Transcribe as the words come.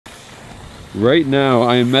Right now,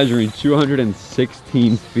 I am measuring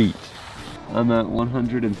 216 feet. I'm at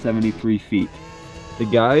 173 feet. The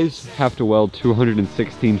guys have to weld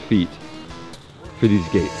 216 feet for these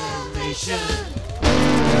gates.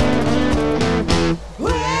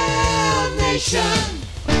 Welding Nation.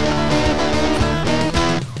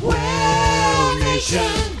 Welding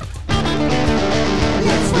Nation.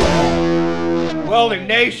 Let's weld. Welding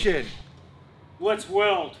Nation. Let's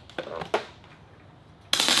weld.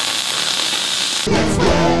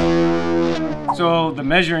 So the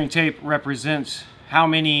measuring tape represents how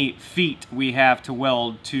many feet we have to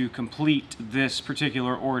weld to complete this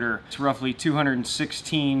particular order. It's roughly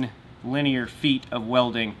 216 linear feet of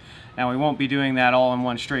welding. Now we won't be doing that all in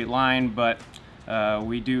one straight line, but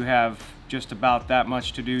we do have just about that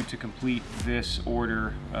much to do to complete this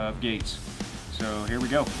order of gates. So here we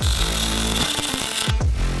go.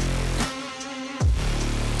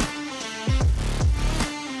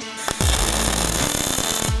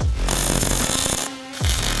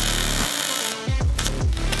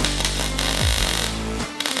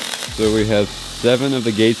 So we have 7 of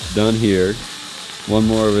the gates done here. One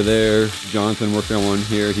more over there. Jonathan working on one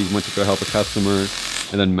here. He went to go help a customer.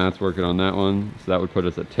 And then Matt's working on that one. So that would put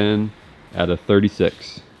us at 10 out of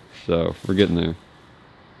 36. So we're getting there.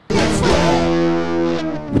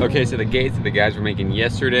 Okay, so the gates that the guys were making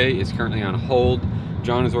yesterday is currently on hold.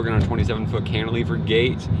 John is working on a 27-foot cantilever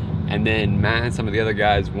gate. And then Matt and some of the other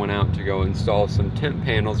guys went out to go install some temp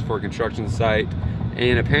panels for a construction site.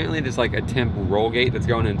 And apparently there's like a temp roll gate that's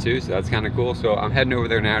going in too, so that's kind of cool. So I'm heading over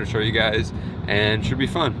there now to show you guys, and should be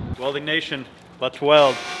fun. Welding Nation, let's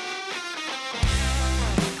weld.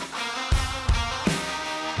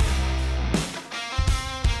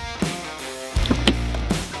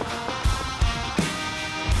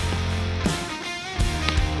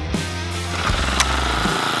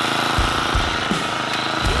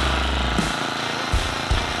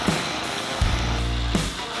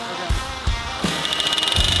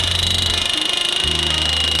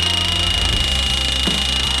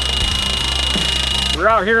 We're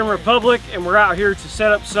out here in Republic, and we're out here to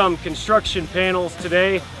set up some construction panels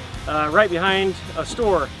today, right behind a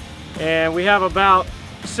store. And we have about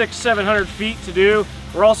 600-700 feet to do.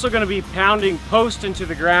 We're also going to be pounding posts into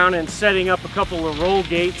the ground and setting up a couple of roll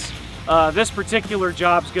gates. This particular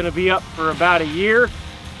job's going to be up for about a year,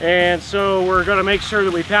 and so we're going to make sure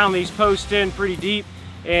that we pound these posts in pretty deep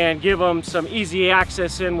and give them some easy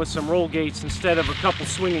access in with some roll gates instead of a couple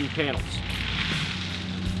swinging panels.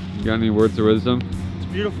 You got any words of wisdom?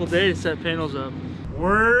 Beautiful day to set panels up.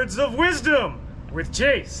 Words of wisdom with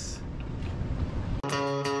Chase.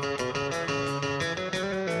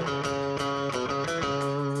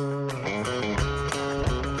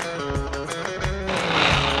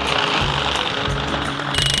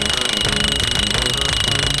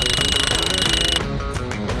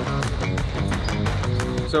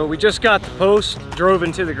 So we just got the post drove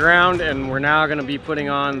into the ground, and we're now going to be putting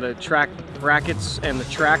on the track brackets and the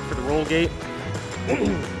track for the roll gate.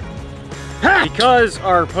 Because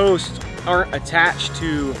our posts aren't attached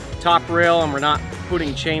to top rail and we're not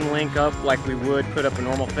putting chain link up like we would put up a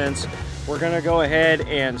normal fence, we're going to go ahead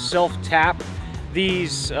and self-tap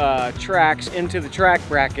these tracks into the track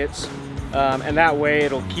brackets, and that way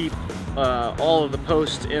it'll keep all of the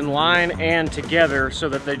posts in line and together so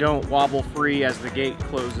that they don't wobble free as the gate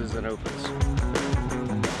closes and opens.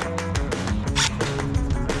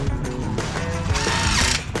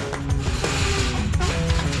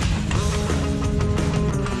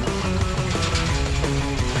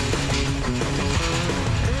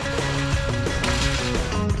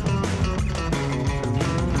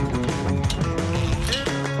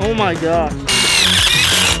 Oh my gosh.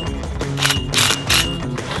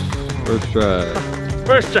 First try.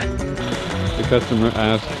 First try. The customer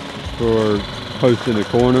asked for posts in the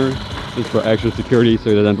corner just for extra security so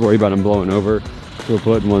he doesn't have to worry about them blowing over. So we're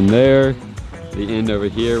putting one there, the end over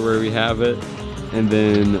here where we have it, and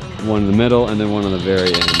then one in the middle, and then one on the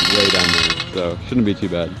very end, way down there. So shouldn't be too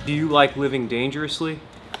bad. Do you like living dangerously?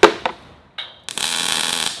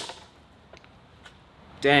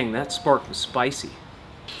 Dang, that spark was spicy.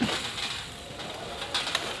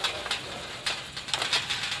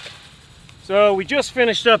 So we just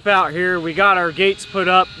finished up out here. We got our gates put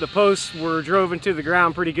up. The posts were drove into the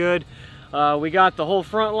ground pretty good. We got the whole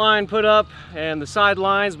front line put up and the side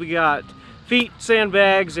lines. We got feet,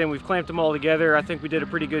 sandbags, and we've clamped them all together. I think we did a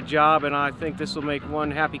pretty good job, and I think this will make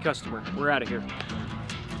one happy customer. We're out of here.